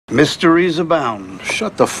Mysteries abound.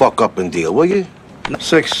 Shut the fuck up and deal, will you?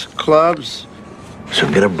 6 clubs. So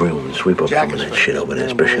get a broom and sweep up some of that shit over there,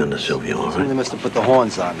 especially on the Silvio, all Somebody right? must have put the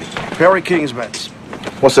horns on me. Perry King's bets.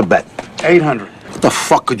 What's the bet? 800. What the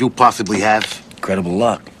fuck could you possibly have? Incredible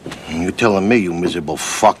luck. You're telling me, you miserable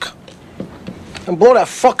fuck. And blow that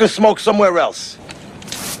fucking smoke somewhere else.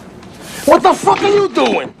 What the fuck are you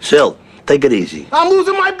doing? Sil, take it easy. I'm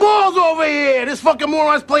losing my balls over here. This fucking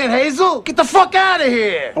moron's playing Hazel. Get the fuck out of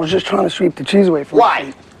here. I was just trying to sweep the cheese away from you.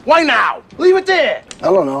 Why? Why now? Leave it there. I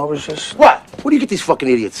don't know, I was just... What? Where do you get these fucking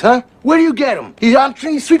idiots, huh? Where do you get them?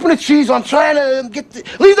 He's sweeping the cheese. I'm trying to get the...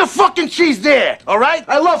 Leave the fucking cheese there, all right?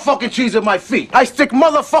 I love fucking cheese at my feet. I stick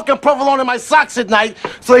motherfucking provolone in my socks at night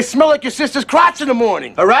so they smell like your sister's crotch in the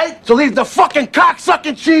morning, all right? So leave the fucking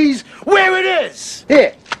cocksucking cheese where it is.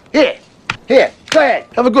 Here. Go ahead.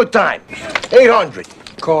 Have a good time. 800.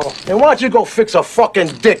 Call. And why don't you go fix a fucking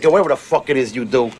dick or whatever the fuck it is you do?